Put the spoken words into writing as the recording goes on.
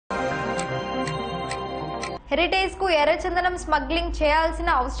Heritage కు ఎర్రచందనం smuggling చేయాల్సిన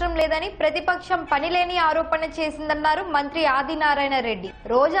అవసరం లేదని ప్రతిపక్షం పనిలేని ఆరోపణ చేసిందన్నారు మంత్రి ఆదినారాయణ రెడ్డి.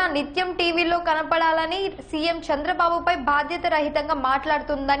 రోజా నిత్యం టీవీలో కనపడాలని సీఎం చంద్రబాబుపై బాధ్యత రహితంగా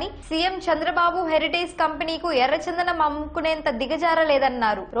మాట్లాడుతుందని, సీఎం చంద్రబాబు హెరిటేజ్ కంపెనీకు ఎర్రచందనం అమ్ముకునేంత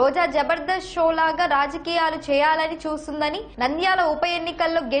దిగజారలేదన్నారు. రోజా జబర్దస్త్ షో లాగా రాజకీయాలు చేయాలని చూస్తుందని, నంద్యాల ఉప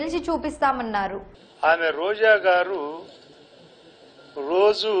ఎన్నికల్లో గెలిచి చూపిస్తామన్నారు. ఆమె రోజా గారు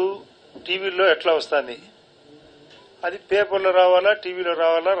రోజు టీవీలో ఎట్లా వస్తుంది, అది పేపర్లో రావాలా టీవీలో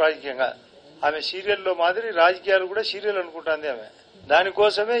రావాలా రాజకీయంగా. ఆమె సీరియల్లో మాదిరి రాజకీయాలు కూడా సీరియల్ అనుకుంటుంది ఆమె.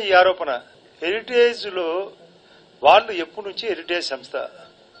 దానికోసమే ఈ ఆరోపణ. హెరిటేజ్ లో వాళ్ళు ఎప్పటి నుంచి హెరిటేజ్ సంస్థ,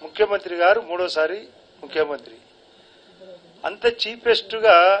 ముఖ్యమంత్రి గారు మూడోసారి ముఖ్యమంత్రి, అంత చీపెస్ట్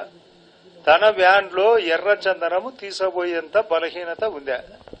గా తన వ్యాన్ లో ఎర్ర చందనము తీసబోయేంత బలహీనత ఉందా?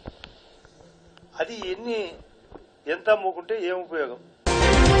 అది ఎంత అమ్ముకుంటే ఏం ఉపయోగం?